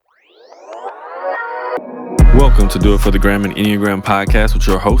welcome to Do It for the Gram and Enneagram podcast with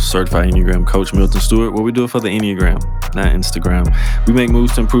your host, certified Enneagram coach Milton Stewart, where we do it for the Enneagram, not Instagram. We make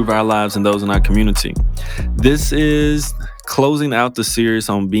moves to improve our lives and those in our community. This is closing out the series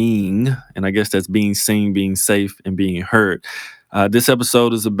on being, and I guess that's being seen, being safe, and being heard. This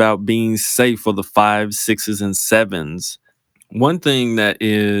episode is about being safe for the 5s, 6s, and 7s. One thing that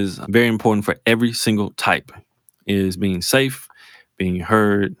is very important for every single type is being safe, being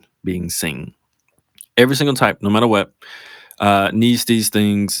heard, being seen. Every single type, no matter what, needs these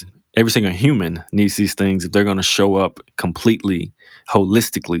things. Every single human needs these things if they're going to show up completely,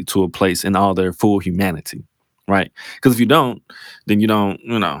 holistically to a place in all their full humanity, right? Because if you don't, then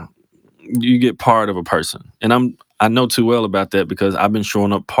you get part of a person. And I know too well about that because I've been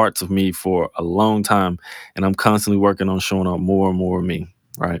showing up parts of me for a long time, and I'm constantly working on showing up more and more of me,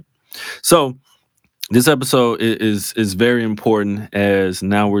 right? So this episode is very important as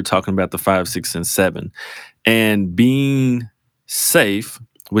now we're talking about the 5, 6, and 7. And being safe,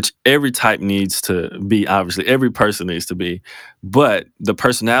 which every type needs to be, obviously, every person needs to be, but the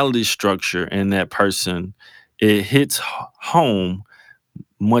personality structure in that person, it hits home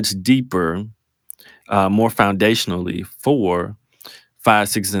much deeper, more foundationally for 5,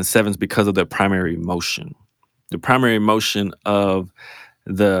 6, and 7s because of their primary emotion. The primary emotion of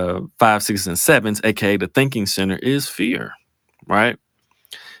the 5, 6, and 7s, aka the thinking center, is fear, right?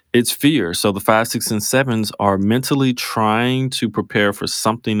 It's fear. So the 5, 6, and 7s are mentally trying to prepare for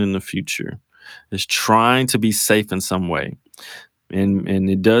something in the future. It's trying to be safe in some way. And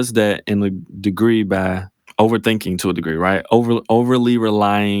it does that in a degree by overthinking to a degree, right? Overly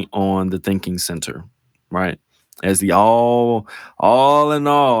relying on the thinking center, right? As the all in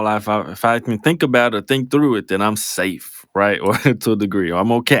all, if I can think about it or think through it, then I'm safe, right? Or to a degree, or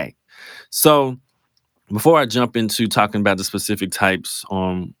I'm okay. So before I jump into talking about the specific types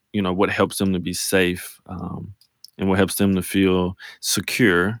on, what helps them to be safe, and what helps them to feel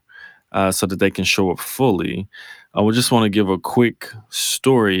secure, so that they can show up fully, I would just want to give a quick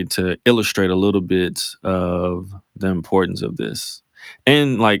story to illustrate a little bit of the importance of this.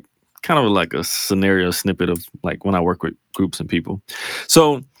 And kind of like a scenario snippet of like when I work with groups and people.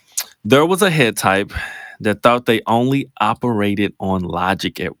 So there was a head type that thought they only operated on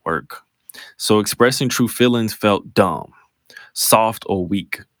logic at work. So expressing true feelings felt dumb, soft, or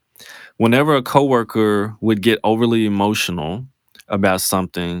weak. Whenever a coworker would get overly emotional about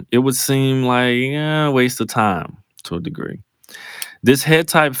something, it would seem like a waste of time to a degree. This head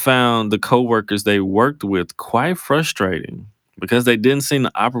type found the coworkers they worked with quite frustrating because they didn't seem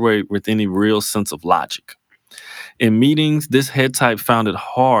to operate with any real sense of logic. In meetings, this head type found it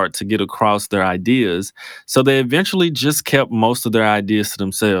hard to get across their ideas, so they eventually just kept most of their ideas to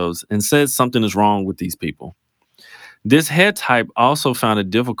themselves and said something is wrong with these people. This head type also found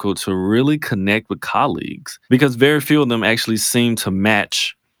it difficult to really connect with colleagues because very few of them actually seemed to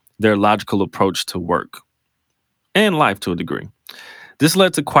match their logical approach to work and life to a degree. This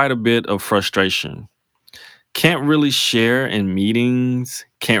led to quite a bit of frustration. Can't really share in meetings,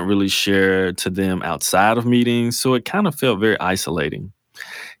 can't really share to them outside of meetings, so it kind of felt very isolating.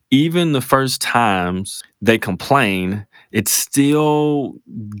 Even the first times they complained, it still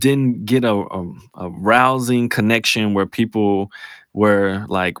didn't get a rousing connection where people were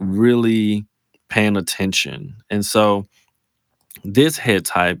like really paying attention. And so this head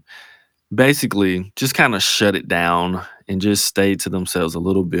type basically just kind of shut it down and just stayed to themselves a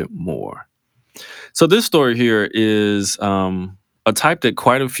little bit more. So this story here is a type that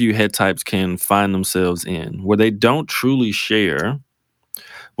quite a few head types can find themselves in, where they don't truly share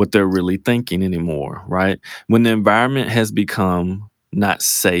what they're really thinking anymore, right? When the environment has become not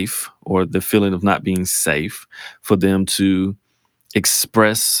safe or the feeling of not being safe for them to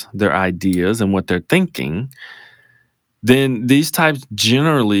express their ideas and what they're thinking, then these types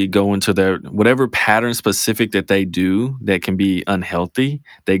generally go into their whatever pattern specific that they do that can be unhealthy,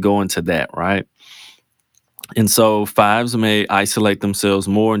 they go into that, right? And so 5s may isolate themselves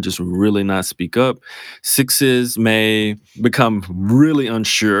more and just really not speak up. 6s may become really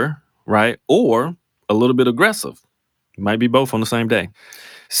unsure, right? Or a little bit aggressive. Might be both on the same day.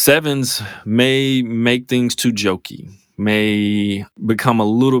 7s may make things too jokey, may become a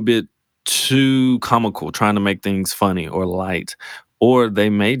little bit too comical, trying to make things funny or light. Or they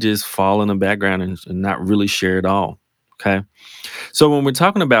may just fall in the background and not really share at all. Okay. So when we're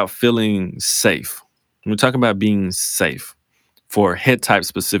talking about feeling safe, when we're talking about being safe for head type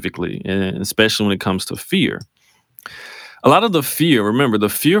specifically, and especially when it comes to fear, a lot of the fear, remember, the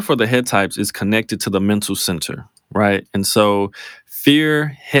fear for the head types is connected to the mental center, right? And so fear,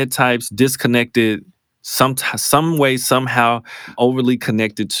 head types, disconnected, some way, somehow overly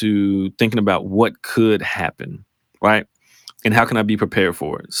connected to thinking about what could happen. right? And how can I be prepared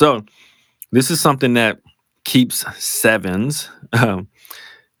for it? So this is something that keeps sevens,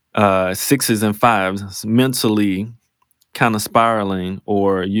 sixes, and fives mentally kind of spiraling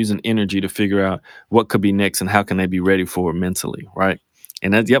or using energy to figure out what could be next and how can they be ready for it mentally, right?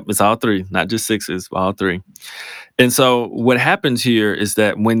 And that's, yep, it's all three, not just sixes, all three. And so what happens here is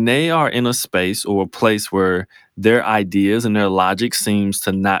that when they are in a space or a place where their ideas and their logic seems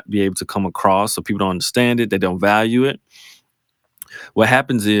to not be able to come across, so people don't understand it, they don't value it, what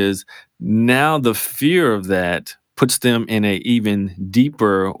happens is now the fear of that puts them in a even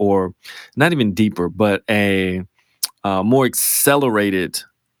deeper, or not even deeper, but a more accelerated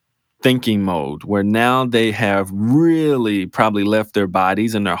thinking mode where now they have really probably left their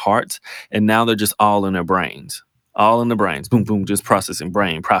bodies and their hearts, and now they're just all in their brains. All in the brains, boom, boom, just processing,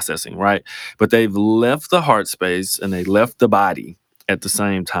 brain processing, right? But they've left the heart space and they left the body at the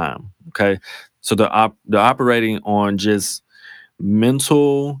same time. Okay. So they're operating on just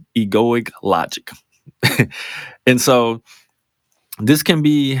mental egoic logic. And so this can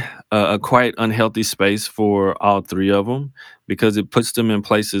be a quite unhealthy space for all three of them because it puts them in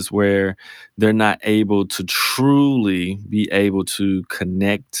places where they're not able to truly be able to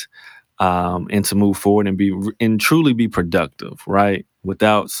connect, and to move forward and truly be productive, right?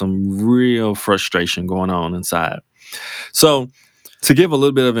 Without some real frustration going on inside. So to give a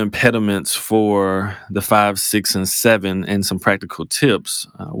little bit of impediments for the five, six, and seven, and some practical tips,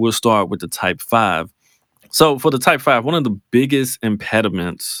 we'll start with the type five. So for the type five, one of the biggest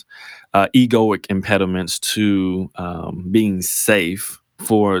impediments, egoic impediments to being safe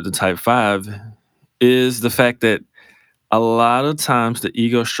for the type five is the fact that a lot of times the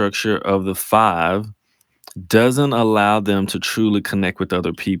ego structure of the five doesn't allow them to truly connect with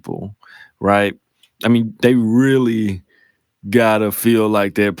other people, right? I mean, they really gotta feel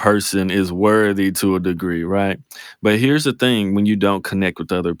like that person is worthy to a degree, right? But here's the thing: when you don't connect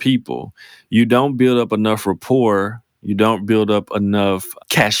with other people, you don't build up enough rapport, you don't build up enough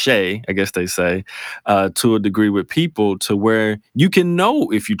cachet, I guess they say, to a degree with people to where you can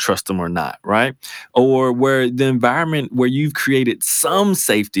know if you trust them or not, right? Or where the environment where you've created some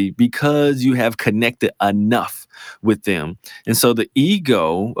safety because you have connected enough with them. And so the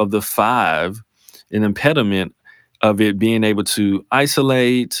ego of the five, an impediment of it being able to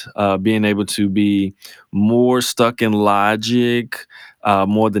isolate, being able to be more stuck in logic,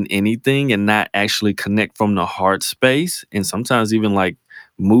 more than anything, and not actually connect from the heart space. And sometimes even like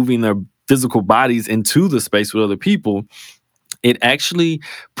moving their physical bodies into the space with other people, it actually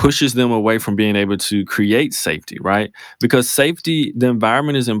pushes them away from being able to create safety, right? Because safety, the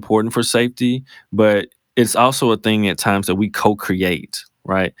environment is important for safety, but it's also a thing at times that we co create,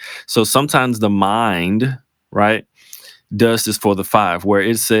 right? So sometimes the mind, right, does this for the five, where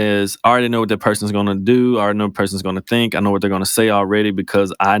it says, I already know what that person's going to do. I already know what the person's going to think. I know what they're going to say already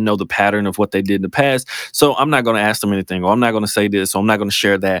because I know the pattern of what they did in the past. So I'm not going to ask them anything, or I'm not going to say this, or I'm not going to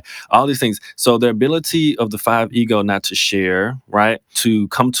share that, all these things. So the ability of the five ego not to share, right, to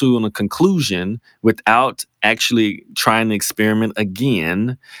come to a conclusion without actually trying to experiment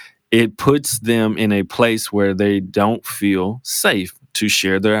again, it puts them in a place where they don't feel safe to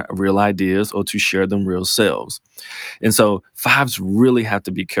share their real ideas or to share them real selves. And so fives really have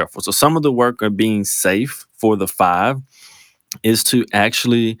to be careful. So some of the work of being safe for the five is to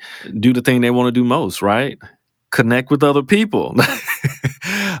actually do the thing they want to do most, right? Connect with other people.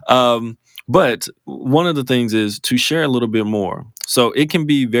 But one of the things is to share a little bit more. So it can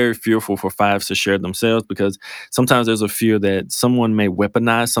be very fearful for fives to share themselves because sometimes there's a fear that someone may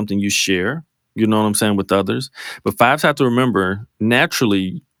weaponize something you share, you know what I'm saying, with others. But fives have to remember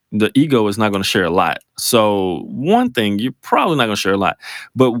naturally the ego is not going to share a lot. So one thing, you're probably not going to share a lot.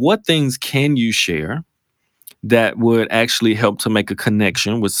 But what things can you share that would actually help to make a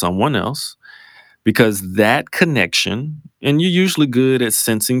connection with someone else? Because that connection, and you're usually good at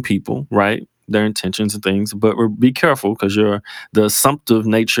sensing people, right? Their intentions and things, but be careful because the assumptive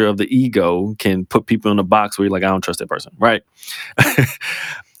nature of the ego can put people in a box where you're like, I don't trust that person, right?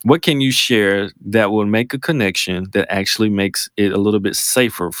 What can you share that will make a connection that actually makes it a little bit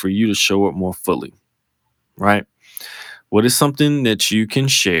safer for you to show up more fully, right? What is something that you can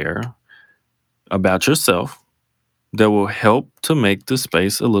share about yourself that will help to make the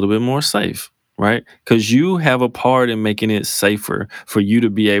space a little bit more safe, right? Because you have a part in making it safer for you to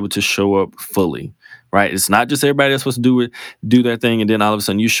be able to show up fully, right? It's not just everybody that's supposed to do their thing, and then all of a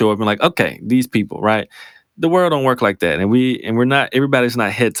sudden you show up and like, okay, these people, right? The world don't work like that, and we're not. Everybody's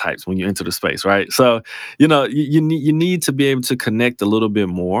not head types when you enter the space, right? So you know you need to be able to connect a little bit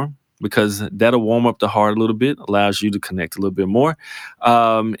more because that'll warm up the heart a little bit, allows you to connect a little bit more.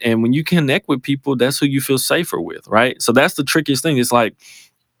 And when you connect with people, that's who you feel safer with, right? So that's the trickiest thing. It's like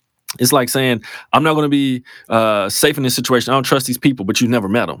saying, I'm not going to be safe in this situation. I don't trust these people, but you've never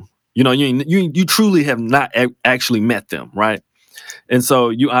met them. You truly have not actually met them, right? And so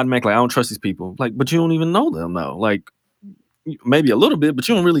you automatically, I don't trust these people. Like, but you don't even know them though. Like maybe a little bit, but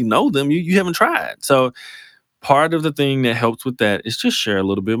you don't really know them. You haven't tried. So part of the thing that helps with that is just share a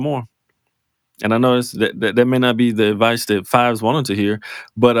little bit more. And I know that may not be the advice that fives wanted to hear,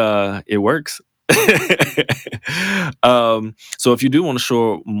 but it works. So if you do want to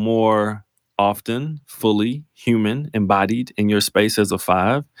show more often, fully human, embodied in your space as a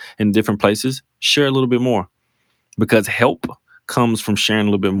five in different places, share a little bit more, because help comes from sharing a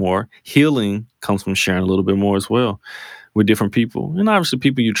little bit more. Healing comes from sharing a little bit more as well with different people. And obviously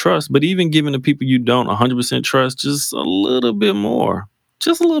people you trust, but even giving the people you don't 100% trust just a little bit more.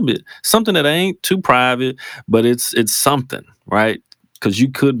 Just a little bit. Something that ain't too private, but it's something, right? Because you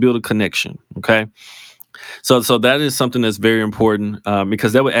could build a connection. Okay. So that is something that's very important,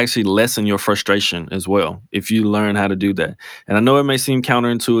 because that would actually lessen your frustration as well if you learn how to do that. And I know it may seem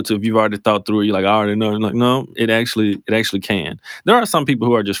counterintuitive if you've already thought through it. You're like, I already know. Like, no, it actually can. There are some people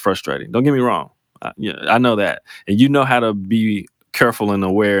who are just frustrating. Don't get me wrong. Yeah, I know that, and you know how to be careful and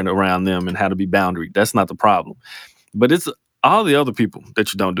aware and around them and how to be boundary. That's not the problem. But it's all the other people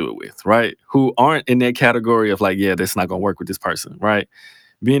that you don't do it with, right? Who aren't in that category of like, yeah, that's not gonna work with this person, right?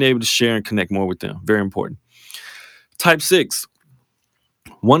 Being able to share and connect more with them, very important. Type six.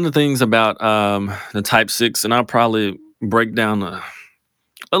 One of the things about the type six, and I'll probably break down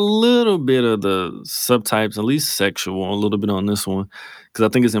a little bit of the subtypes, at least sexual, a little bit on this one, because I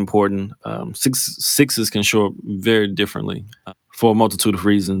think it's important. Sixes can show up very differently for a multitude of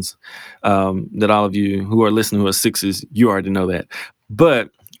reasons, that all of you who are listening who are sixes, you already know that. But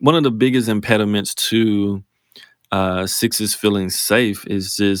one of the biggest impediments to sixes feeling safe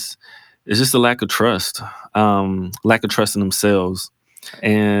is just a lack of trust, lack of trust in themselves,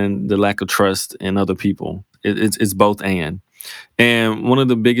 and the lack of trust in other people. It's both and. And one of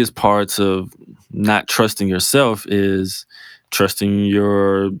the biggest parts of not trusting yourself is trusting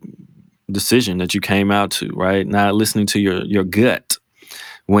your decision that you came out to, right? Not listening to your gut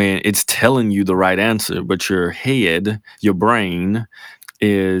when it's telling you the right answer, but your head, your brain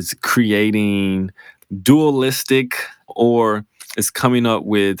is creating dualistic, or is coming up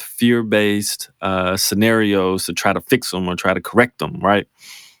with fear-based scenarios to try to fix them or try to correct them, right?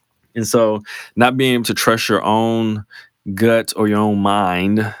 And so not being able to trust your own gut or your own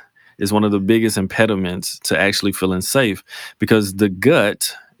mind is one of the biggest impediments to actually feeling safe, because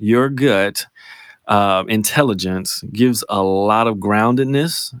your gut intelligence gives a lot of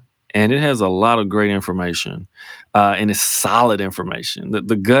groundedness, and it has a lot of great information, and it's solid information.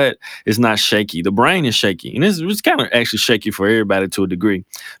 The gut is not shaky. The brain is shaky, and it's kind of actually shaky for everybody to a degree,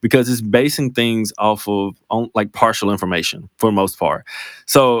 because it's basing things off of like partial information for the most part.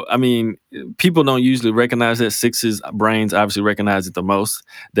 So I mean, people don't usually recognize that. Sixes brains obviously recognize it the most.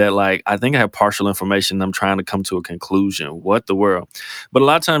 That like, I think I have partial information. I'm trying to come to a conclusion. What the world? But a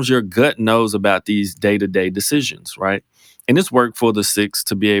lot of times your gut knows about these day-to-day decisions, right? And it's work for the six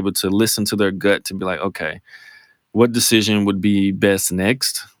to be able to listen to their gut to be like, okay, what decision would be best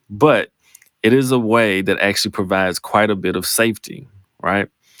next? But it is a way that actually provides quite a bit of safety, right?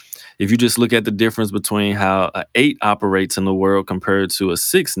 If you just look at the difference between how an eight operates in the world compared to a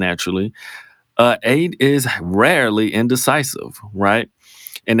six naturally, eight is rarely indecisive, right?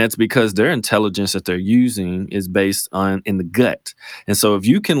 And that's because their intelligence that they're using is based on in the gut. And so if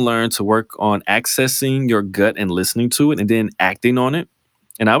you can learn to work on accessing your gut and listening to it and then acting on it,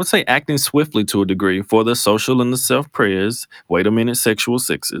 and I would say acting swiftly to a degree for the social and the self prayers, wait a minute, sexual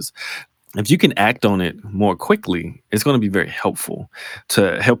sixes. If you can act on it more quickly, it's going to be very helpful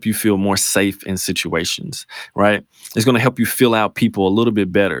to help you feel more safe in situations, right? It's going to help you fill out people a little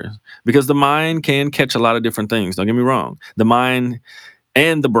bit better, because the mind can catch a lot of different things. Don't get me wrong. The mind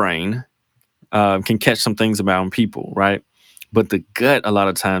and the brain can catch some things about people, right? But the gut, a lot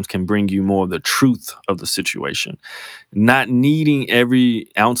of times, can bring you more of the truth of the situation. Not needing every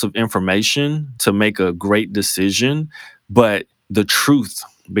ounce of information to make a great decision, but the truth,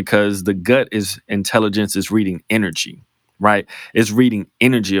 because the gut is intelligence, is reading energy, right? It's reading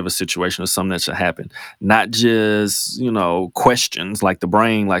energy of a situation or something that should happen, not just, questions like the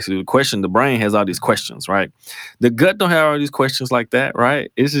brain likes to do. The brain has all these questions, right? The gut don't have all these questions like that,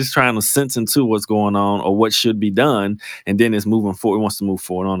 right? It's just trying to sense into what's going on or what should be done, and then it's moving forward. It wants to move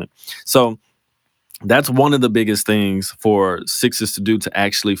forward on it. So that's one of the biggest things for sixes to do to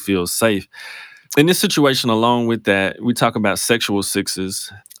actually feel safe. In this situation, along with that, we talk about sexual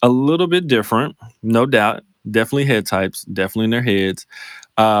sixes. a little bit different, no doubt. Definitely head types, definitely in their heads,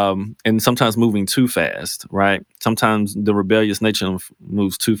 and sometimes moving too fast, right? Sometimes the rebellious nature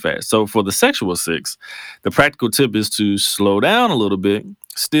moves too fast. So for the sexual six, the practical tip is to slow down a little bit,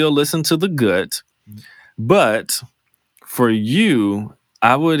 still listen to the gut, but for you,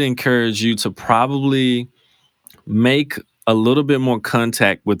 I would encourage you to probably make a little bit more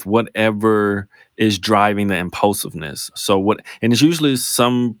contact with whatever is driving the impulsiveness. So and it's usually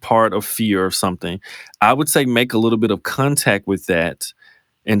some part of fear of something. I would say make a little bit of contact with that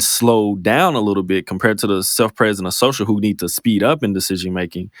and slow down a little bit compared to the self-present or social who need to speed up in decision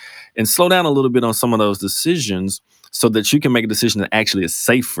making, and slow down a little bit on some of those decisions so that you can make a decision that actually is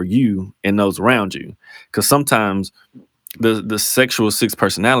safe for you and those around you. Because sometimes the sexual six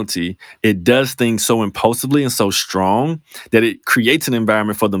personality, it does things so impulsively and so strong that it creates an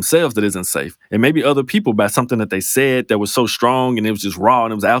environment for themselves that isn't safe, and maybe other people by something that they said that was so strong and it was just raw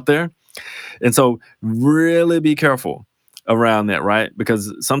and it was out there. And so really be careful around that, right?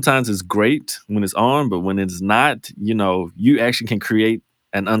 Because sometimes it's great when it's on, but when it's not, you actually can create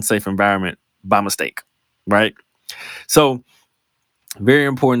an unsafe environment by mistake, right? So very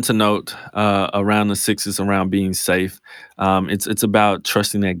important to note around the sixes, around being safe. It's about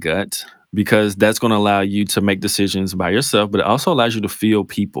trusting that gut, because that's going to allow you to make decisions by yourself, but it also allows you to feel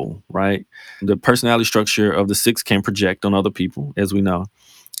people, right? The personality structure of the six can project on other people, as we know,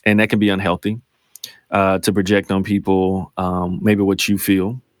 and that can be unhealthy to project on people, maybe what you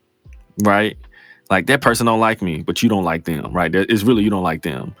feel, right? Like that person don't like me, but you don't like them, right? It's really you don't like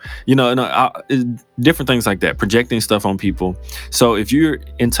them, different things like that, projecting stuff on people. So if you're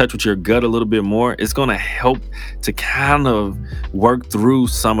in touch with your gut a little bit more, it's going to help to kind of work through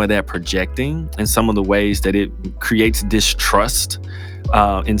some of that projecting and some of the ways that it creates distrust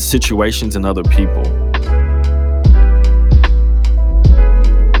in situations and other people.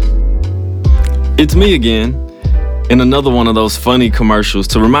 It's me again, in another one of those funny commercials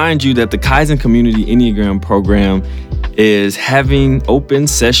to remind you that the Kaizen Community Enneagram program is having open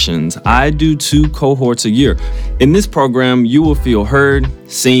sessions. I do 2 cohorts a year. In this program, you will feel heard,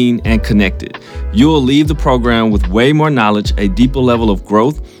 seen, and connected. You will leave the program with way more knowledge, a deeper level of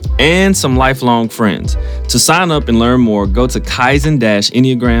growth, and some lifelong friends. To sign up and learn more, go to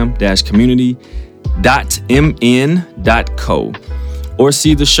kaizen-enneagram-community.mn.co or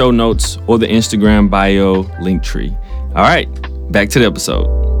see the show notes or the Instagram bio link tree. All right, back to the episode.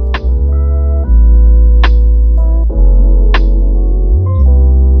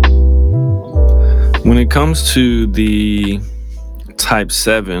 When it comes to the type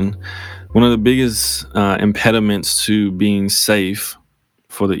 7, one of the biggest impediments to being safe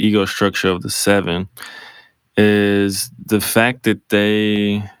for the ego structure of the 7 is the fact that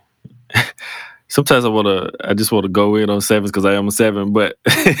they sometimes I just want to go in on 7s because I am a 7, but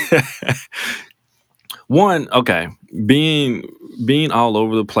one, okay, being all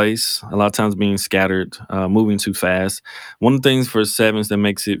over the place, a lot of times being scattered, moving too fast. One of the things for 7s that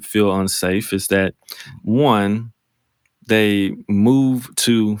makes it feel unsafe is that, one, they move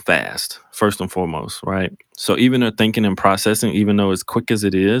too fast, first and foremost, right? So even their thinking and processing, even though as quick as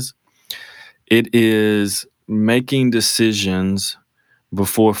it is making decisions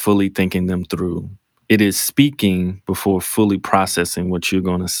before fully thinking them through. It is speaking before fully processing what you're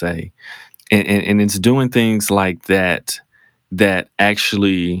going to say. And it's doing things like that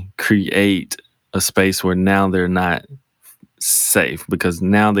actually create a space where now they're not safe, because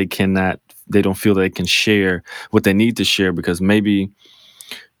now they don't feel they can share what they need to share, because maybe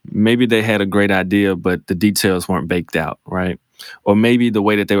they had a great idea, but the details weren't baked out, right? Or maybe the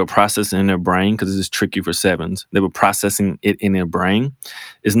way that they were processing in their brain, because this is tricky for 7s, they were processing it in their brain,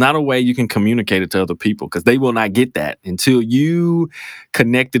 is not a way you can communicate it to other people, because they will not get that until you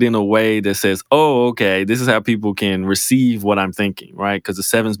connect it in a way that says, oh, okay, this is how people can receive what I'm thinking, right? Because the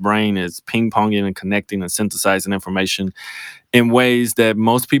 7's brain is ping-ponging and connecting and synthesizing information in ways that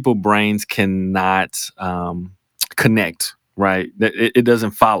most people's brains cannot connect, right? It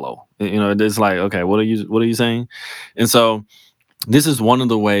doesn't follow. It's like, okay, what are you saying? And so this is one of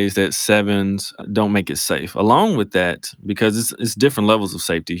the ways that 7s don't make it safe. Along with that, because it's different levels of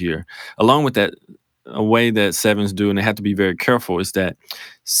safety here. Along with that, a way that 7s do, and they have to be very careful, is that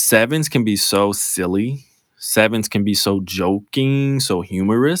 7s can be so silly. 7s can be so joking, so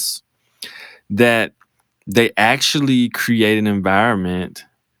humorous, that they actually create an environment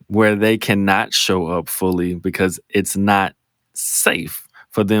where they cannot show up fully, because it's not safe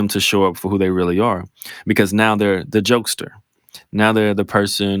for them to show up for who they really are. Because now they're the jokester. Now they're the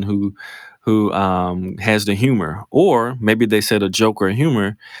person who who has the humor, or maybe they said a joke or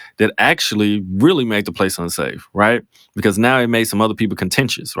humor that actually really made the place unsafe, right? Because now it made some other people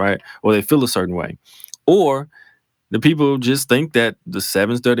contentious, right? Or they feel a certain way. Or the people just think that the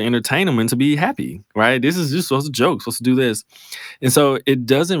seven's there to entertain them and to be happy, right? This is just supposed to joke, supposed to do this. And so it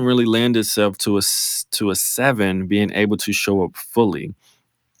doesn't really lend itself to to a seven being able to show up fully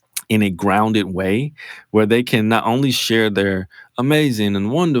in a grounded way where they can not only share their amazing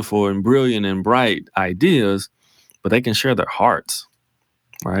and wonderful and brilliant and bright ideas, but they can share their hearts,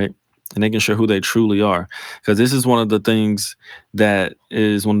 right? And they can share who they truly are. Because this is one of the things that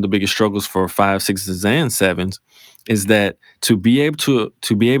is one of the biggest struggles for five, sixes, and sevens is that to be able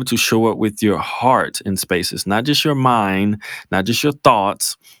to show up with your heart in spaces, not just your mind, not just your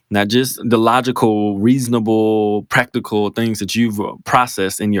thoughts, not just the logical, reasonable, practical things that you've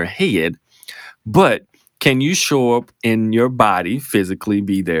processed in your head, but can you show up in your body, physically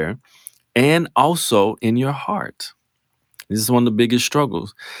be there, and also in your heart? This is one of the biggest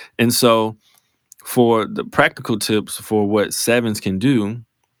struggles. And so, for the practical tips for what sevens can do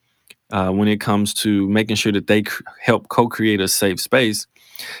when it comes to making sure that they help co create a safe space,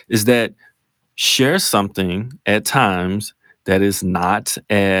 is that share something at times that is not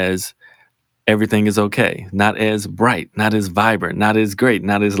as everything is okay, not as bright, not as vibrant, not as great,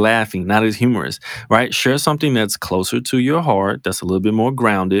 not as laughing, not as humorous, right? Share something that's closer to your heart, that's a little bit more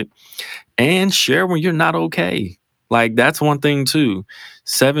grounded, and share when you're not okay. Like that's one thing too.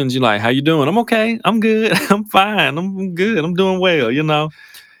 Sevens, you like, how you doing? I'm okay. I'm good. I'm fine. I'm good. I'm doing well, you know.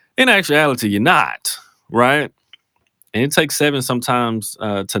 In actuality, you're not, right? And it takes seven sometimes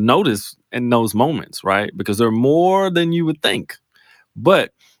to notice in those moments, right? Because they're more than you would think.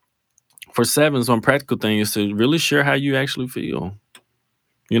 But for sevens, one practical thing is to really share how you actually feel,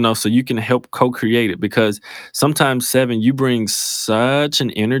 so you can help co-create it, because sometimes seven, you bring such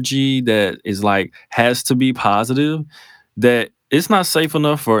an energy that is like has to be positive, that it's not safe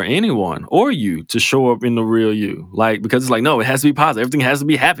enough for anyone or you to show up in the real you, like, because it's like, no, it has to be positive, everything has to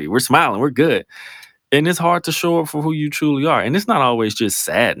be happy, we're smiling, we're good. And it's hard to show up for who you truly are, and it's not always just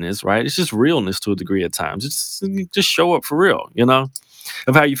sadness, right? It's just realness to a degree at times. Just show up for real,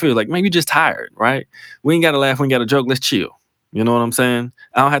 of how you feel. Like, maybe you're just tired, right? We ain't gotta laugh, we ain't gotta joke, let's chill. You know what I'm saying?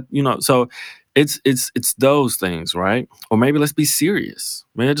 I don't have, so it's those things, right? Or maybe let's be serious.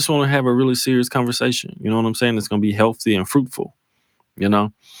 Maybe I just want to have a really serious conversation. You know what I'm saying? It's gonna be healthy and fruitful, you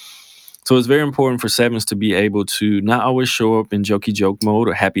know? So it's very important for sevens to be able to not always show up in jokey joke mode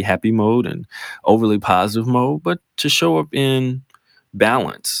or happy happy mode and overly positive mode, but to show up in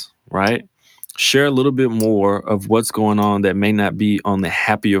balance, right? Share a little bit more of what's going on that may not be on the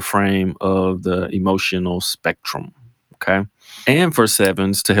happier frame of the emotional spectrum. Okay. And for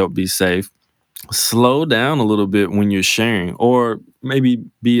sevens, to help be safe, slow down a little bit when you're sharing, or maybe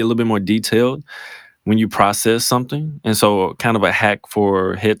be a little bit more detailed when you process something. And so, kind of a hack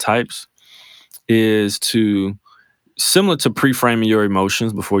for head types is to, similar to pre-framing your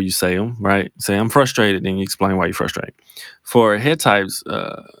emotions before you say them, right? Say, I'm frustrated, then you explain why you're frustrated. For head types,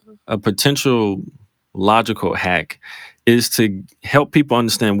 a potential logical hack is to help people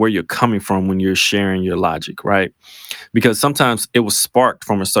understand where you're coming from when you're sharing your logic, right? Because sometimes it was sparked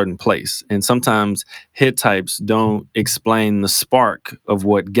from a certain place, and sometimes head types don't explain the spark of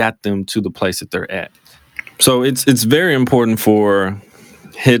what got them to the place that they're at. So it's very important for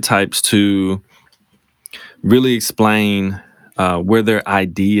head types to really explain where their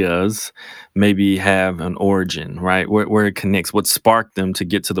ideas maybe have an origin, right? Where it connects, what sparked them to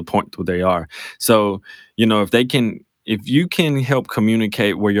get to the point where they are. So, if you can help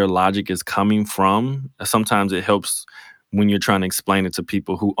communicate where your logic is coming from, sometimes it helps when you're trying to explain it to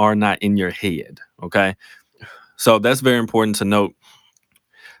people who are not in your head. Okay. So that's very important to note,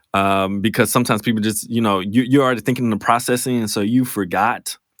 because sometimes people just, you're already thinking in the processing, and so you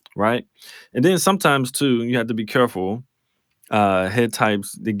forgot, right? And then sometimes too, you have to be careful. Head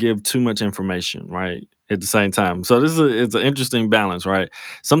types, they give too much information, right? At the same time, so it's an interesting balance, right?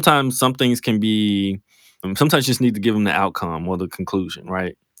 Sometimes some things can be, sometimes you just need to give them the outcome or the conclusion,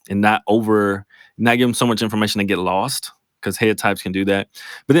 right? And not give them so much information they get lost, because head types can do that.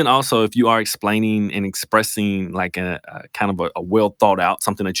 But then also, if you are explaining and expressing like a kind of a well thought out,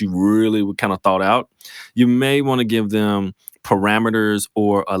 something that you really would kind of thought out, you may want to give them parameters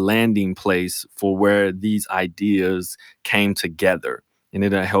or a landing place for where these ideas came together. And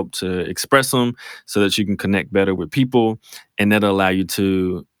it'll help to express them so that you can connect better with people. And that'll allow you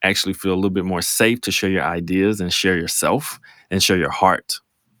to actually feel a little bit more safe to share your ideas and share yourself and share your heart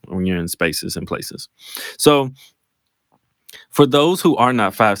when you're in spaces and places. So, for those who are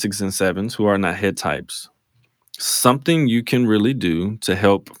not five, six, and sevens, who are not head types, something you can really do to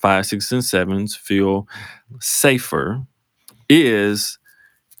help five, six, and sevens feel safer is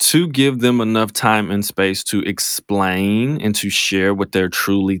to give them enough time and space to explain and to share what they're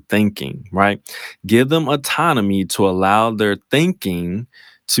truly thinking, right? Give them autonomy to allow their thinking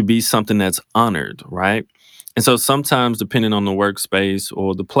to be something that's honored, right? And so sometimes, depending on the workspace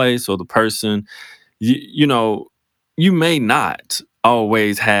or the place or the person, you know, you may not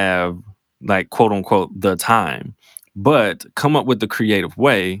always have like quote unquote the time, but come up with the creative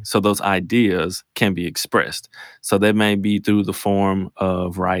way so those ideas can be expressed. So that may be through the form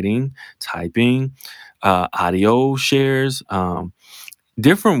of writing, typing, audio shares,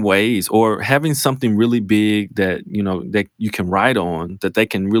 different ways, or having something really big that that you can write on, that they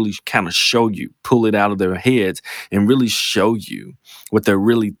can really kind of show you, pull it out of their heads and really show you what they're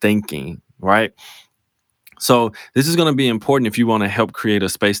really thinking, right? So this is going to be important if you want to help create a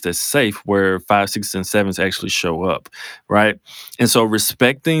space that's safe where five, six, and sevens actually show up, right? And so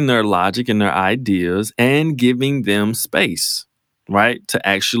respecting their logic and their ideas and giving them space, right, to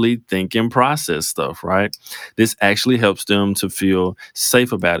actually think and process stuff, right? This actually helps them to feel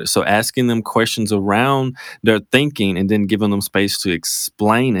safe about it. So asking them questions around their thinking and then giving them space to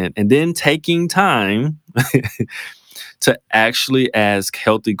explain it and then taking time to actually ask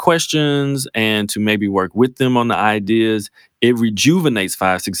healthy questions and to maybe work with them on the ideas. It rejuvenates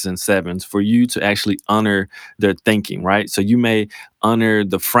five, six, and sevens for you to actually honor their thinking, right? So you may honor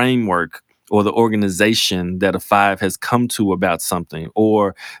the framework or the organization that a five has come to about something,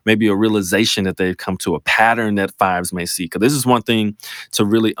 or maybe a realization that they've come to, a pattern that fives may see. Because this is one thing to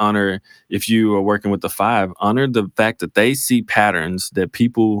really honor if you are working with the five, honor the fact that they see patterns that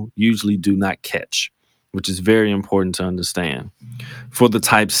people usually do not catch, which is very important to understand. For the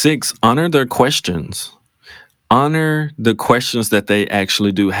type six, honor their questions. Honor the questions that they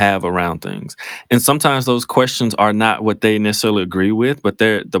actually do have around things. And sometimes those questions are not what they necessarily agree with, but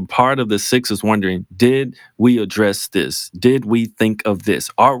they're the part of the six is wondering, did we address this? Did we think of this?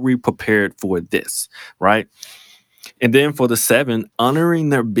 Are we prepared for this? Right? And then for the seven, honoring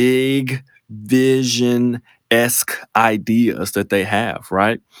their big vision esque ideas that they have,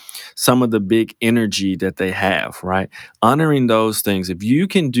 right? Some of the big energy that they have, right? Honoring those things. If you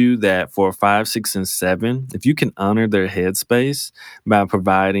can do that for five, six, and seven, if you can honor their headspace by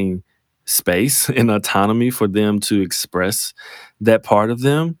providing space and autonomy for them to express that part of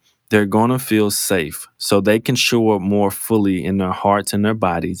them, they're going to feel safe so they can show up more fully in their hearts and their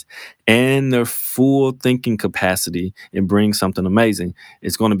bodies and their full thinking capacity and bring something amazing.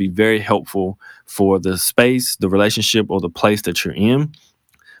 It's going to be very helpful for the space, the relationship, or the place that you're in,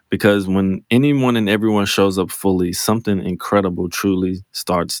 because when anyone and everyone shows up fully, something incredible truly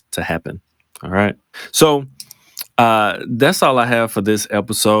starts to happen. All right. So that's all I have for this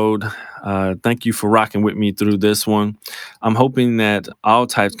episode. Thank you for rocking with me through this one. I'm hoping that all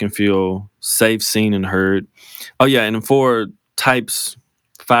types can feel safe, seen, and heard. Oh, yeah. And for types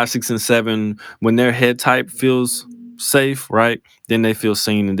five, six, and seven, when their head type feels safe, right, then they feel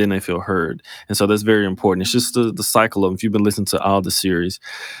seen and then they feel heard. And so that's very important. It's just the cycle of, if you've been listening to all the series.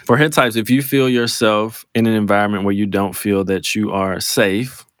 For head types, if you feel yourself in an environment where you don't feel that you are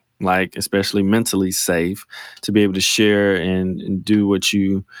safe, like especially mentally safe, to be able to share and do what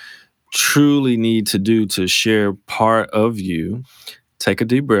you truly need to do to share part of you, take a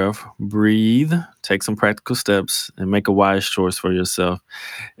deep breath, breathe, take some practical steps, and make a wise choice for yourself.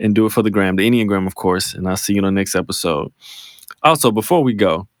 And do it for the gram, the Enneagram, of course. And I'll see you in the next episode. Also, before we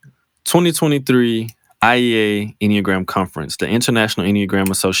go, 2023 IEA Enneagram Conference, the International Enneagram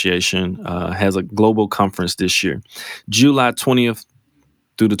Association, has a global conference this year, July 20th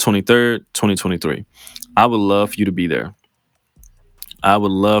through the 23rd, 2023. I would love for you to be there. I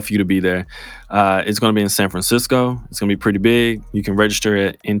would love for you to be there. It's going to be in San Francisco. It's going to be pretty big. You can register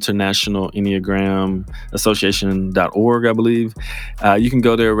at International Enneagram Association.org, I believe. You can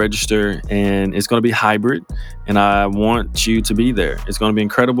go there, register, and it's going to be hybrid. And I want you to be there. It's going to be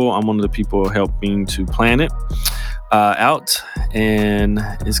incredible. I'm one of the people helping to plan it out, and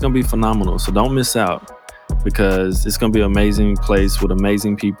it's going to be phenomenal. So don't miss out, because it's going to be an amazing place with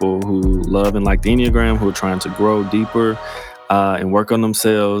amazing people who love and like the Enneagram, who are trying to grow deeper and work on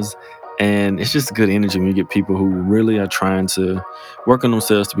themselves. And it's just good energy when you get people who really are trying to work on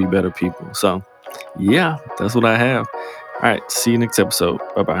themselves to be better people. So, yeah, that's what I have. All right, see you next episode.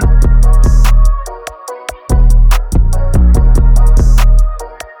 Bye-bye.